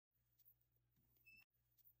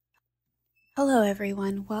Hello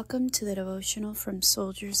everyone, welcome to the Devotional from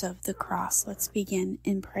Soldiers of the Cross. Let's begin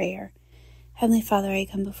in prayer. Heavenly Father, I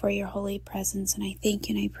come before your holy presence and I thank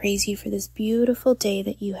you and I praise you for this beautiful day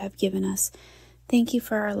that you have given us. Thank you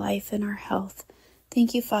for our life and our health.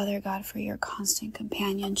 Thank you, Father God, for your constant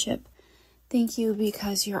companionship. Thank you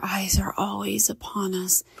because your eyes are always upon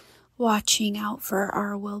us, watching out for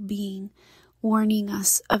our well-being, warning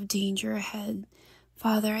us of danger ahead.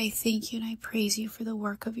 Father, I thank you and I praise you for the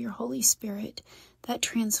work of your Holy Spirit that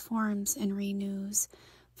transforms and renews.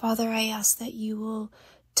 Father, I ask that you will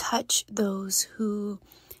touch those who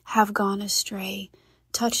have gone astray,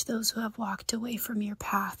 touch those who have walked away from your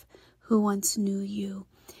path, who once knew you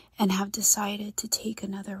and have decided to take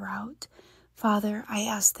another route. Father, I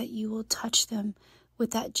ask that you will touch them with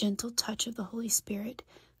that gentle touch of the Holy Spirit.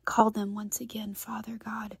 Call them once again, Father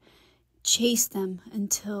God. Chase them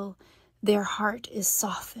until their heart is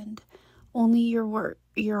softened. Only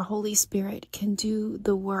your Holy Spirit can do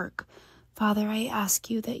the work. Father, I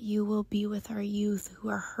ask you that you will be with our youth who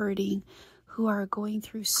are hurting, who are going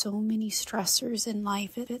through so many stressors in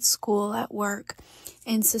life, at school, at work,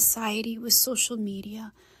 in society, with social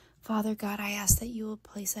media. Father God, I ask that you will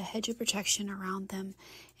place a hedge of protection around them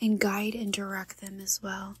and guide and direct them as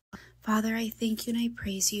well. Father, I thank you and I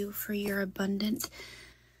praise you for your abundant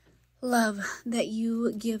love that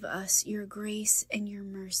you give us, your grace and your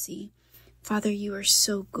mercy. Father, you are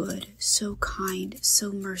so good, so kind,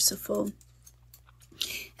 so merciful.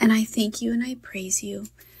 And I thank you and I praise you.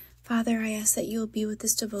 Father, I ask that you will be with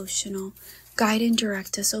this devotional. Guide and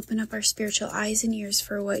direct us. Open up our spiritual eyes and ears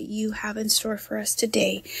for what you have in store for us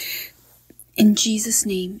today. In Jesus'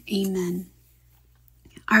 name, amen.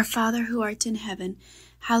 Our Father who art in heaven,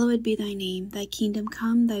 hallowed be thy name. Thy kingdom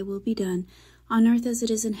come, thy will be done, on earth as it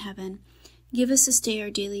is in heaven. Give us this day our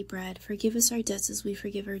daily bread. Forgive us our debts as we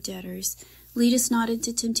forgive our debtors. Lead us not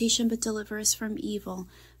into temptation, but deliver us from evil.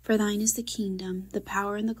 For thine is the kingdom, the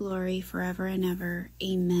power, and the glory, forever and ever.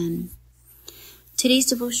 Amen. Today's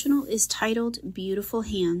devotional is titled Beautiful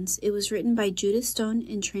Hands. It was written by Judith Stone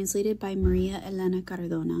and translated by Maria Elena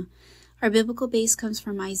Cardona. Our biblical base comes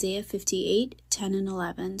from Isaiah 58:10 and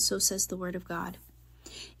 11. So says the word of God.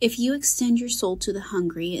 If you extend your soul to the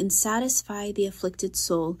hungry and satisfy the afflicted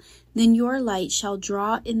soul, then your light shall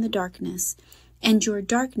draw in the darkness, and your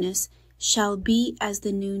darkness shall be as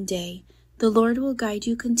the noonday. The Lord will guide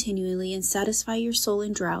you continually and satisfy your soul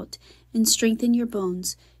in drought and strengthen your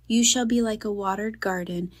bones. You shall be like a watered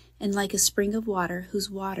garden and like a spring of water whose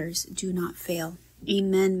waters do not fail.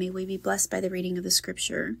 Amen. May we be blessed by the reading of the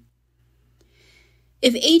scripture.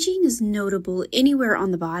 If aging is notable anywhere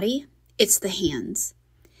on the body, it's the hands.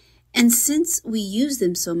 And since we use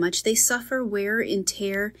them so much, they suffer wear and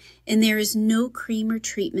tear, and there is no cream or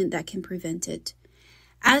treatment that can prevent it.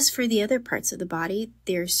 As for the other parts of the body,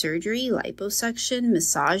 there's surgery, liposuction,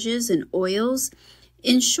 massages, and oils.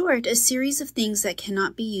 In short, a series of things that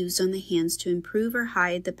cannot be used on the hands to improve or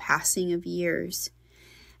hide the passing of years.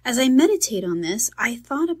 As I meditate on this, I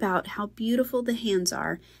thought about how beautiful the hands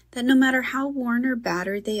are, that no matter how worn or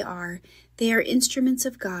battered they are instruments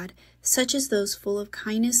of God, such as those full of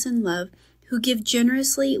kindness and love, who give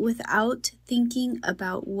generously without thinking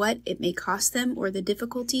about what it may cost them or the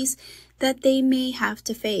difficulties that they may have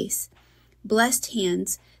to face. Blessed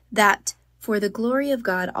hands that, for the glory of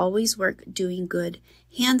God, always work doing good.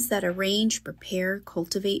 Hands that arrange, prepare,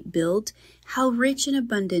 cultivate, build. How rich and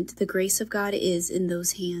abundant the grace of God is in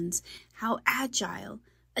those hands. How agile,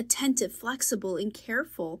 attentive, flexible, and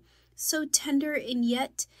careful. So tender, and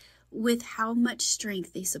yet with how much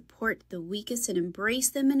strength they support the weakest and embrace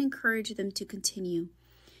them and encourage them to continue.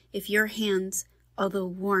 If your hands, although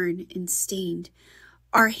worn and stained,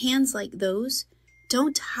 are hands like those,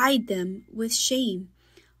 don't hide them with shame.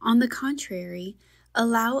 On the contrary,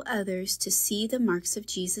 allow others to see the marks of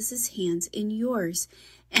Jesus' hands in yours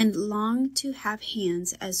and long to have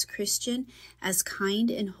hands as Christian, as kind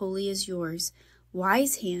and holy as yours.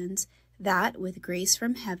 Wise hands that, with grace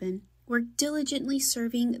from heaven, work diligently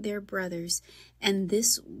serving their brothers, and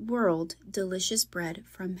this world delicious bread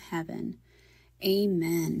from heaven.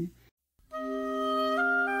 Amen.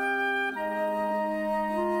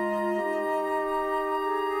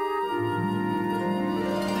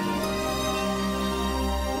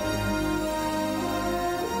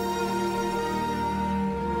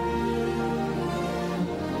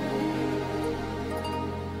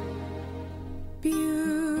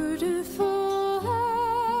 Beautiful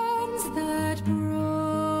hands that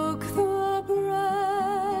broke the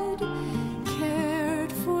bread,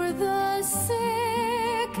 cared for the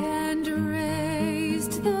sick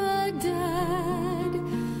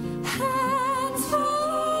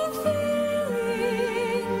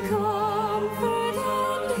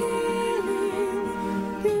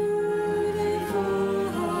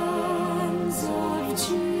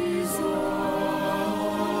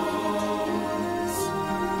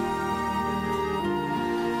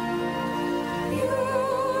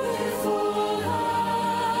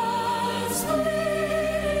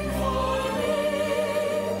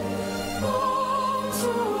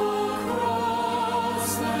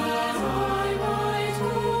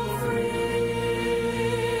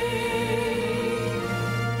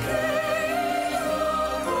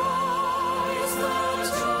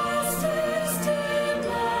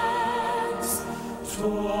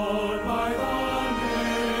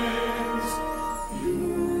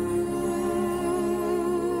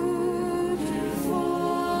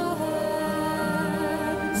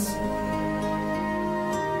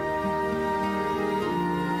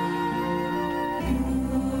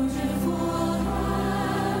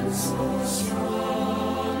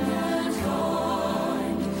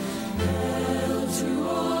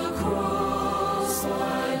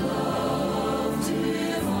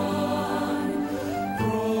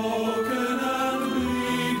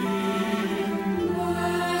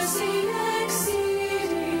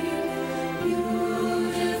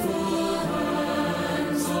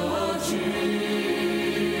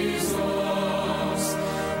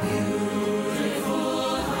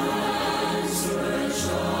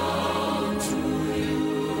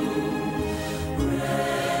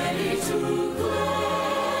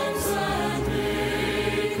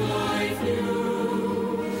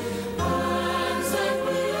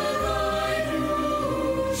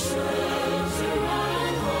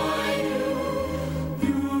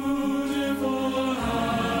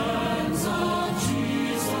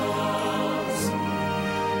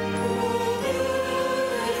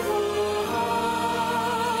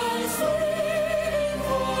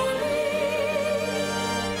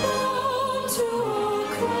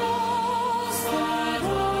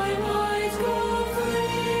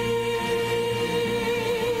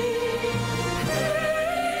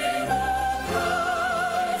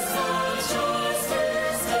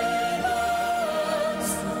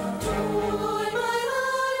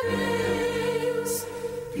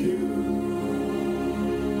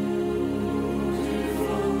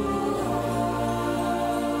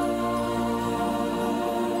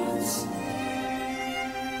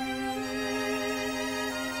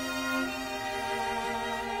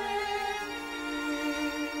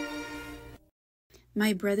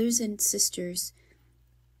My brothers and sisters,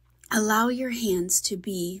 allow your hands to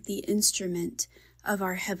be the instrument of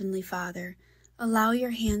our Heavenly Father. Allow your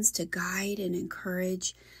hands to guide and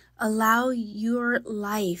encourage. Allow your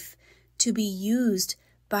life to be used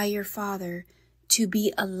by your Father to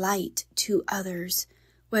be a light to others.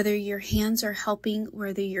 Whether your hands are helping,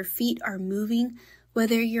 whether your feet are moving,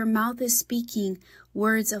 whether your mouth is speaking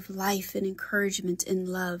words of life and encouragement and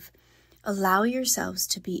love, allow yourselves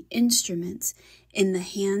to be instruments in the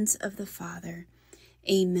hands of the Father.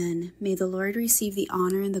 Amen. May the Lord receive the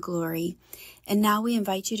honor and the glory. And now we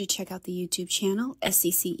invite you to check out the YouTube channel,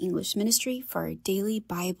 SCC English Ministry, for our daily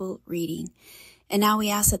Bible reading. And now we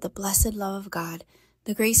ask that the blessed love of God,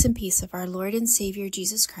 the grace and peace of our Lord and Savior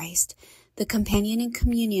Jesus Christ, the companion and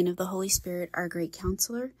communion of the Holy Spirit, our great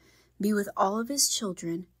counselor, be with all of his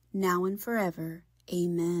children, now and forever.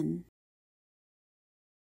 Amen.